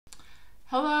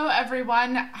Hello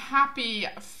everyone, happy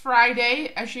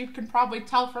Friday. As you can probably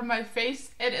tell from my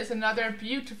face, it is another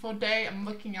beautiful day. I'm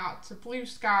looking out to blue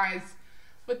skies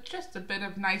with just a bit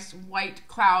of nice white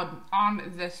cloud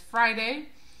on this Friday.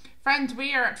 Friends,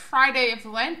 we are at Friday of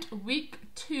Lent, week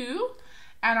 2,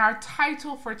 and our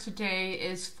title for today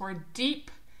is For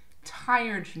Deep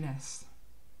Tiredness.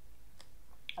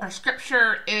 Our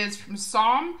scripture is from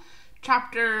Psalm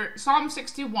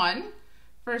 61,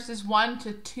 verses 1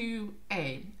 to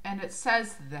 2a, and it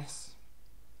says this: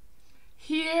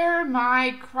 Hear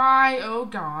my cry, O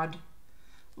God.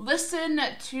 Listen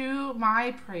to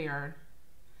my prayer.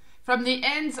 From the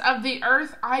ends of the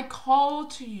earth I call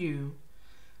to you.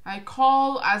 I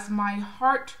call as my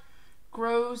heart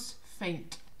grows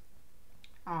faint.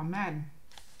 Amen.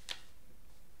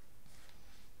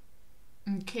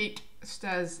 And Kate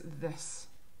says this: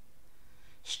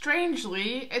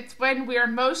 Strangely, it's when we are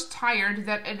most tired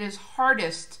that it is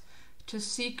hardest to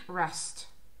seek rest.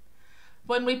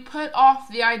 When we put off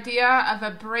the idea of a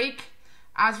break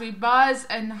as we buzz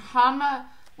and hum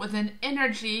with an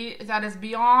energy that is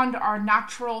beyond our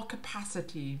natural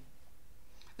capacity.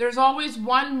 There's always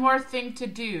one more thing to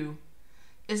do.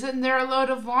 Isn't there a load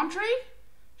of laundry?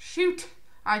 Shoot,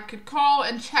 I could call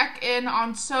and check in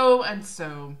on so and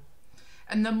so.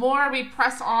 And the more we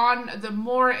press on, the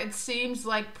more it seems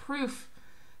like proof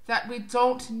that we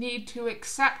don't need to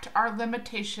accept our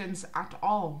limitations at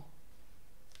all.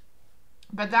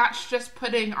 But that's just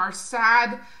putting our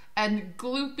sad and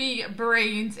gloopy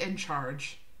brains in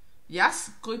charge.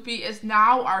 Yes, gloopy is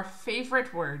now our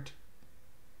favorite word.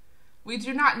 We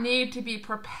do not need to be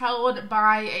propelled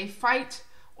by a fight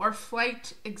or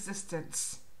flight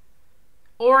existence.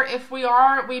 Or if we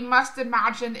are, we must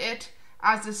imagine it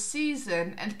as a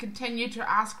season and continue to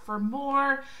ask for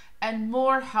more and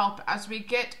more help as we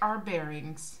get our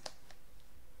bearings.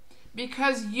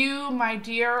 Because you, my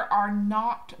dear, are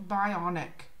not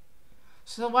bionic.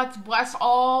 So let's bless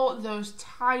all those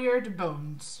tired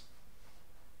bones.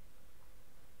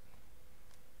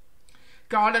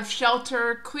 God of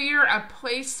shelter, clear a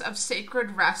place of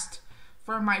sacred rest,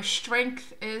 for my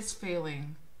strength is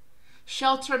failing.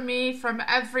 Shelter me from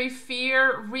every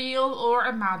fear, real or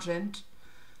imagined.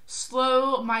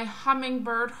 Slow my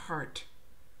hummingbird heart.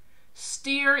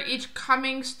 Steer each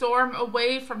coming storm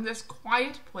away from this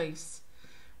quiet place,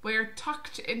 where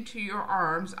tucked into your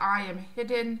arms I am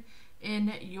hidden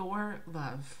in your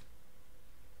love.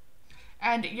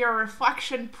 And your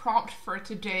reflection prompt for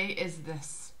today is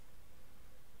this: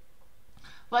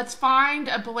 let's find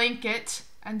a blanket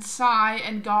and sigh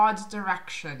in God's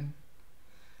direction.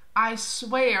 I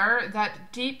swear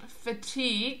that deep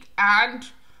fatigue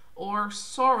or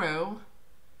sorrow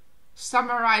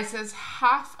summarizes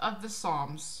half of the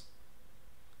Psalms,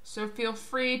 so feel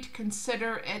free to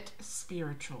consider it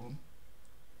spiritual.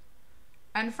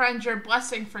 And friends, your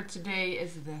blessing for today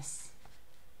is this: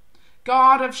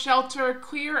 God of shelter,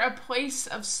 clear a place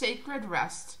of sacred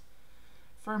rest,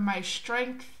 for my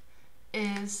strength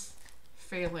is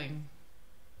failing.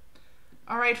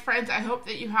 All right, friends, I hope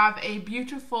that you have a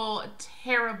beautiful,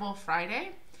 terrible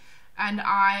Friday, and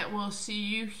I will see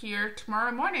you here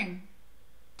tomorrow morning.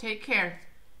 Take care.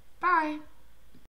 Bye.